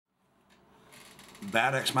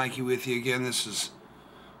BadAxeMikee with you again. This is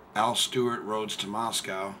Al Stewart, Roads to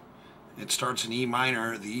Moscow. It starts in E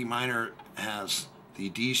minor. The E minor has the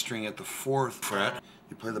D string at the 4th fret.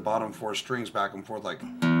 You play the bottom 4 strings back and forth like.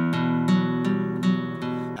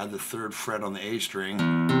 Add the 3rd fret on the A string.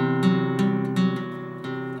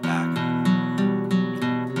 Back.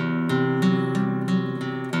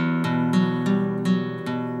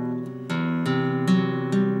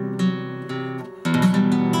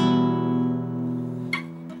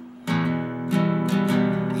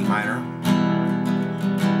 E minor.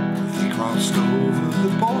 They crossed over the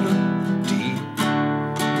border. D.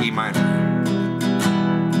 E minor.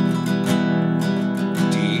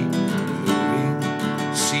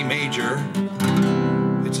 C major,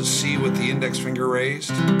 it's a C with the index finger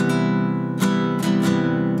raised.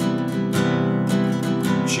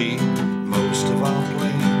 G, most of our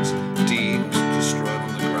planes. D, the strut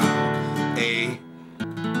on the ground. A,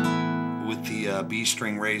 with the B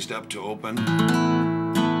string raised up to open.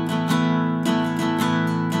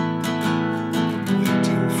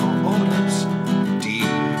 Waiting for orders. D,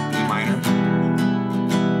 E minor.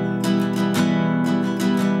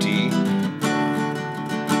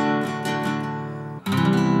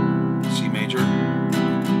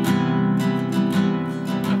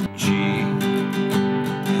 G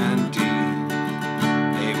and D, A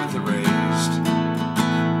with the raised,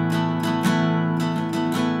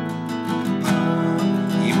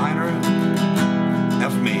 E minor,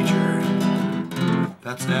 F major.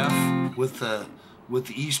 That's F with the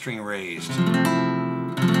E string raised,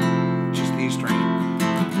 just the E string.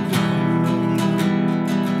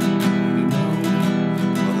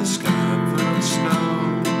 Well, the sky filled snow.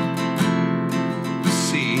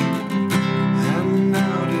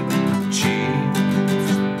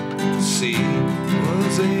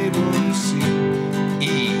 Was able to see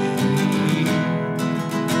E,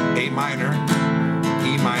 A minor,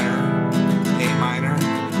 E minor, A minor,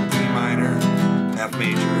 E minor, F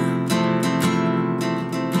major.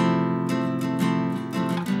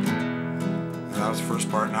 That was the first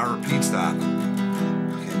part. Now it repeats that.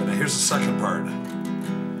 Okay, but now here's the second part.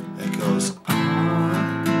 It goes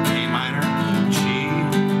A minor, G,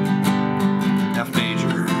 F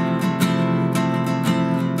major.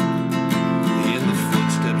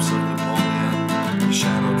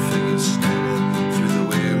 Shadowed figures standing through the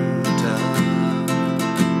winter,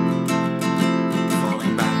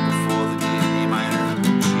 falling back before the D, E minor,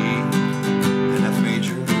 G, and F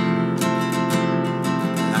major.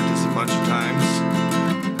 That does a bunch of times.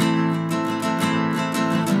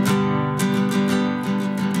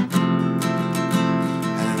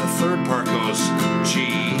 And then the third part goes G,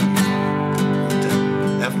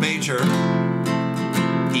 F major,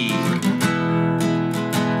 E,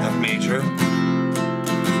 F major.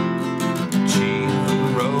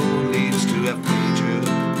 F major,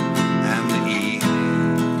 and the E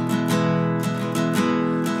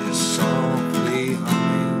is softly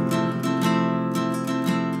humming.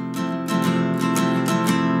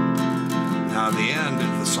 Now at the end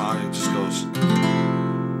of the song it just goes,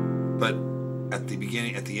 but at the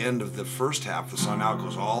beginning, at the end of the first half of the song, now it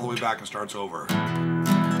goes all the way back and starts over. Two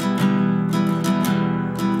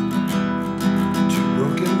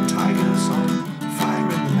broken tigers on fire in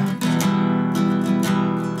the night.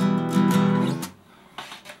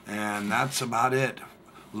 And that's about it.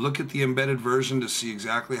 Look at the embedded version to see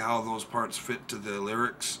exactly how those parts fit to the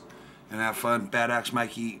lyrics, and have fun.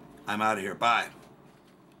 BadAxeMikee, I'm out of here. Bye.